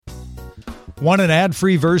Want an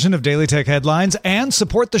ad-free version of Daily Tech Headlines and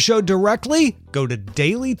support the show directly? Go to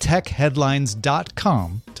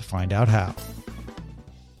dailytechheadlines.com to find out how.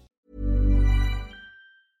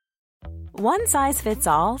 One size fits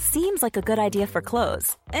all seems like a good idea for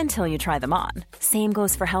clothes until you try them on. Same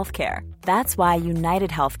goes for healthcare. That's why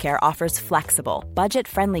United Healthcare offers flexible,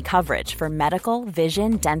 budget-friendly coverage for medical,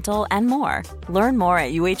 vision, dental, and more. Learn more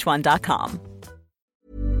at uh1.com.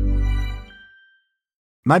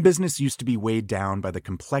 My business used to be weighed down by the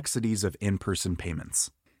complexities of in-person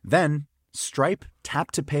payments. Then, Stripe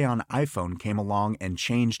Tap to Pay on iPhone came along and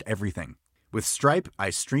changed everything. With Stripe,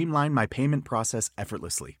 I streamlined my payment process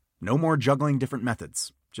effortlessly. No more juggling different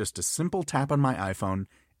methods. Just a simple tap on my iPhone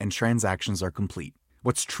and transactions are complete.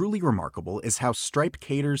 What's truly remarkable is how Stripe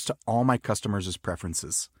caters to all my customers'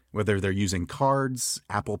 preferences. Whether they're using cards,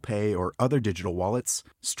 Apple Pay, or other digital wallets,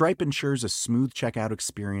 Stripe ensures a smooth checkout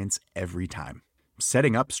experience every time.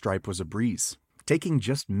 Setting up Stripe was a breeze, taking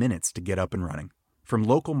just minutes to get up and running. From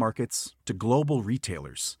local markets to global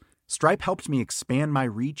retailers, Stripe helped me expand my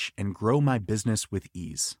reach and grow my business with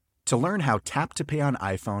ease. To learn how Tap to Pay on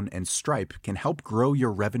iPhone and Stripe can help grow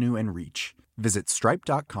your revenue and reach, visit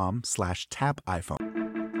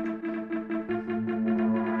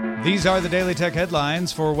stripe.com/tapiphone. These are the Daily Tech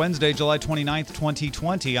Headlines for Wednesday, July 29th,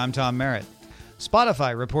 2020. I'm Tom Merritt.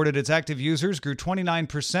 Spotify reported its active users grew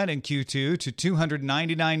 29% in Q2 to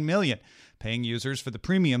 299 million. Paying users for the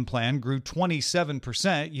premium plan grew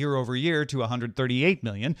 27% year over year to 138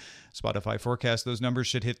 million. Spotify forecasts those numbers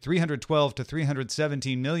should hit 312 to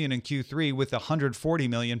 317 million in Q3 with 140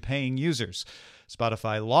 million paying users.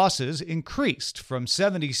 Spotify losses increased from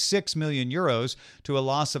 76 million euros to a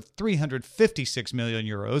loss of 356 million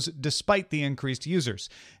euros despite the increased users.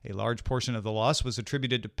 A large portion of the loss was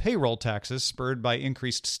attributed to payroll taxes spurred by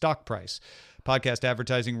increased stock price. Podcast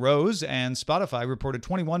advertising rose, and Spotify reported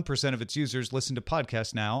 21% of its users listen to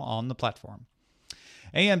podcasts now on the platform.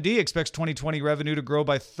 AMD expects 2020 revenue to grow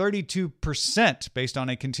by 32% based on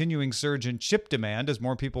a continuing surge in chip demand as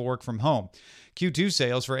more people work from home. Q2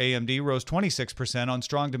 sales for AMD rose 26% on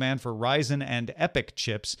strong demand for Ryzen and EPYC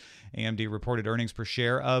chips. AMD reported earnings per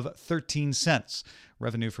share of 13 cents.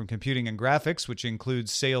 Revenue from computing and graphics, which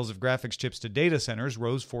includes sales of graphics chips to data centers,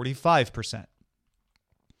 rose 45%.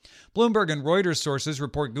 Bloomberg and Reuters sources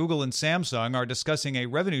report Google and Samsung are discussing a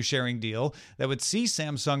revenue-sharing deal that would see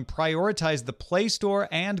Samsung prioritize the Play Store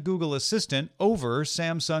and Google Assistant over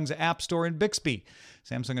Samsung's App Store and Bixby.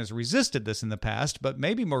 Samsung has resisted this in the past, but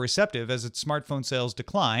may be more receptive as its smartphone sales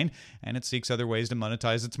decline and it seeks other ways to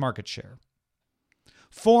monetize its market share.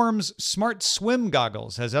 Form's Smart Swim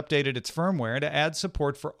Goggles has updated its firmware to add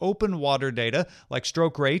support for open water data like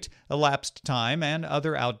stroke rate, elapsed time, and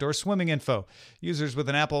other outdoor swimming info. Users with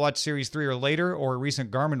an Apple Watch Series 3 or later or a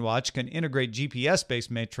recent Garmin watch can integrate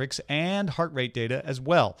GPS-based metrics and heart rate data as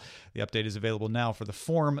well. The update is available now for the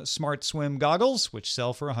Form Smart Swim Goggles, which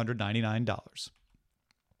sell for $199.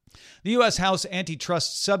 The U.S. House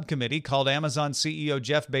Antitrust Subcommittee called Amazon CEO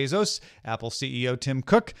Jeff Bezos, Apple CEO Tim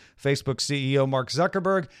Cook, Facebook CEO Mark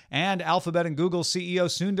Zuckerberg, and Alphabet and Google CEO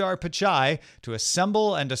Sundar Pichai to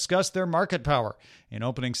assemble and discuss their market power. In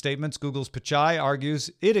opening statements, Google's Pichai argues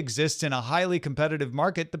it exists in a highly competitive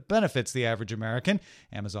market that benefits the average American.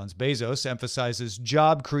 Amazon's Bezos emphasizes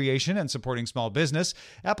job creation and supporting small business.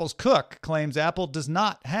 Apple's Cook claims Apple does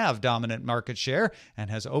not have dominant market share and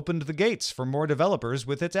has opened the gates for more developers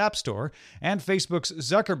with its App Store. And Facebook's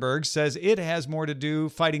Zuckerberg says it has more to do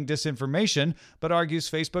fighting disinformation, but argues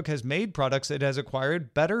Facebook has made products it has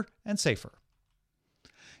acquired better and safer.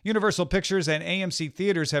 Universal Pictures and AMC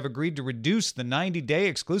Theaters have agreed to reduce the 90-day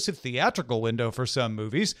exclusive theatrical window for some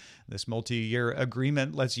movies. This multi-year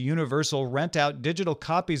agreement lets Universal rent out digital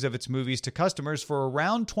copies of its movies to customers for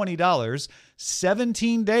around $20,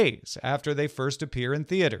 17 days after they first appear in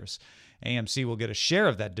theaters. AMC will get a share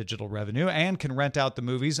of that digital revenue and can rent out the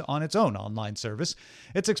movies on its own online service.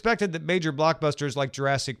 It's expected that major blockbusters like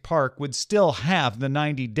Jurassic Park would still have the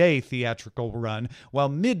 90-day theatrical run, while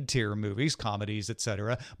mid-tier movies, comedies,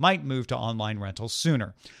 etc., might move to online rentals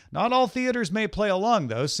sooner. Not all theaters may play along,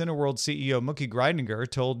 though. Cineworld CEO Mookie Greidinger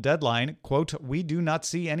told Deadline, quote, "We do not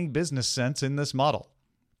see any business sense in this model."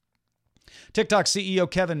 TikTok CEO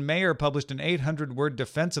Kevin Mayer published an 800-word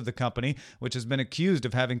defense of the company, which has been accused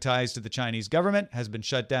of having ties to the Chinese government, has been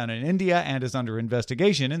shut down in India, and is under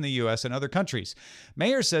investigation in the U.S. and other countries.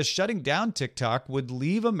 Mayer says shutting down TikTok would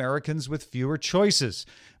leave Americans with fewer choices.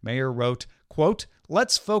 Mayer wrote, quote,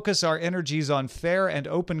 "Let's focus our energies on fair and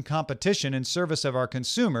open competition in service of our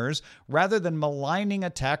consumers rather than maligning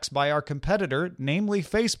attacks by our competitor, namely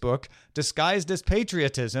Facebook, disguised as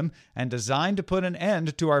patriotism and designed to put an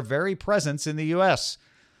end to our very presence in the U.S."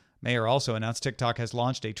 Mayer also announced TikTok has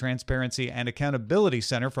launched a Transparency and Accountability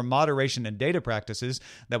Center for Moderation and Data Practices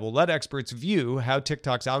that will let experts view how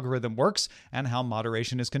TikTok's algorithm works and how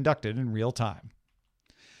moderation is conducted in real time.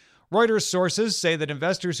 Reuters sources say that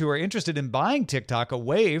investors who are interested in buying TikTok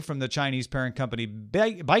away from the Chinese parent company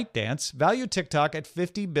ByteDance value TikTok at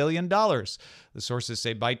 $50 billion. The sources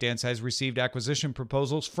say ByteDance has received acquisition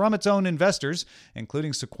proposals from its own investors,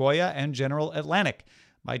 including Sequoia and General Atlantic.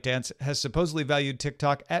 ByteDance has supposedly valued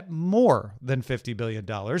TikTok at more than $50 billion.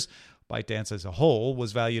 ByteDance as a whole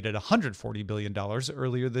was valued at $140 billion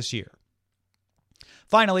earlier this year.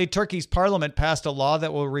 Finally, Turkey's parliament passed a law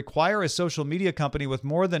that will require a social media company with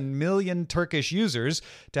more than 1 million Turkish users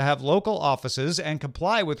to have local offices and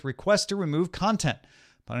comply with requests to remove content.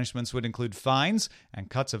 Punishments would include fines and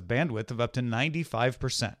cuts of bandwidth of up to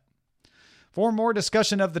 95%. For more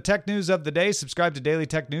discussion of the tech news of the day, subscribe to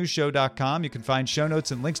dailytechnewsshow.com. You can find show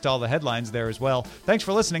notes and links to all the headlines there as well. Thanks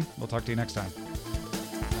for listening. We'll talk to you next time.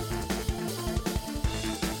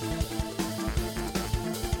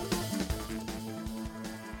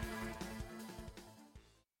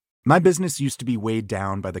 My business used to be weighed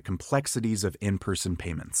down by the complexities of in-person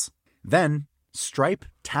payments. Then, Stripe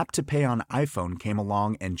Tap to Pay on iPhone came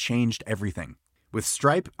along and changed everything. With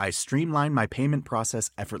Stripe, I streamlined my payment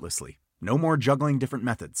process effortlessly. No more juggling different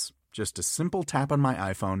methods. Just a simple tap on my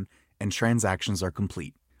iPhone and transactions are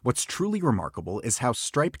complete. What's truly remarkable is how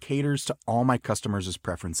Stripe caters to all my customers'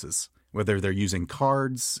 preferences. Whether they're using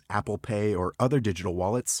cards, Apple Pay, or other digital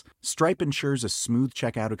wallets, Stripe ensures a smooth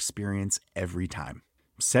checkout experience every time.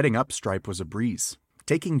 Setting up Stripe was a breeze,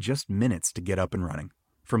 taking just minutes to get up and running.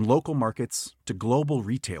 From local markets to global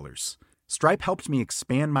retailers, Stripe helped me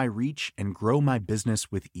expand my reach and grow my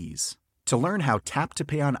business with ease. To learn how Tap to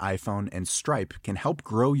Pay on iPhone and Stripe can help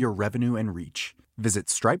grow your revenue and reach, visit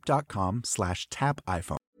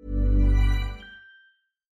stripe.com/tapiphone.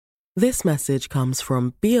 This message comes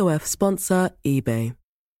from BOF sponsor eBay.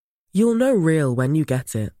 You'll know real when you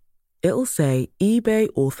get it. It'll say eBay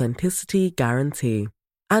Authenticity Guarantee.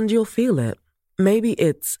 And you'll feel it. Maybe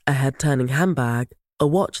it's a head-turning handbag, a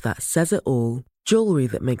watch that says it all, jewelry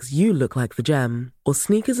that makes you look like the gem, or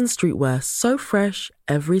sneakers and streetwear so fresh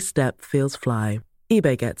every step feels fly.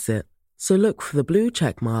 eBay gets it. So look for the blue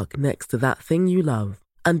check mark next to that thing you love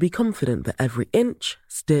and be confident that every inch,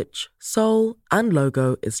 stitch, sole, and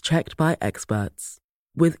logo is checked by experts.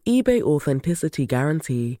 With eBay Authenticity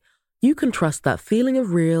Guarantee, you can trust that feeling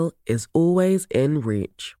of real is always in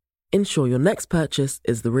reach. Ensure your next purchase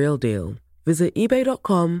is the real deal. Visit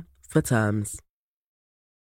ebay.com for terms.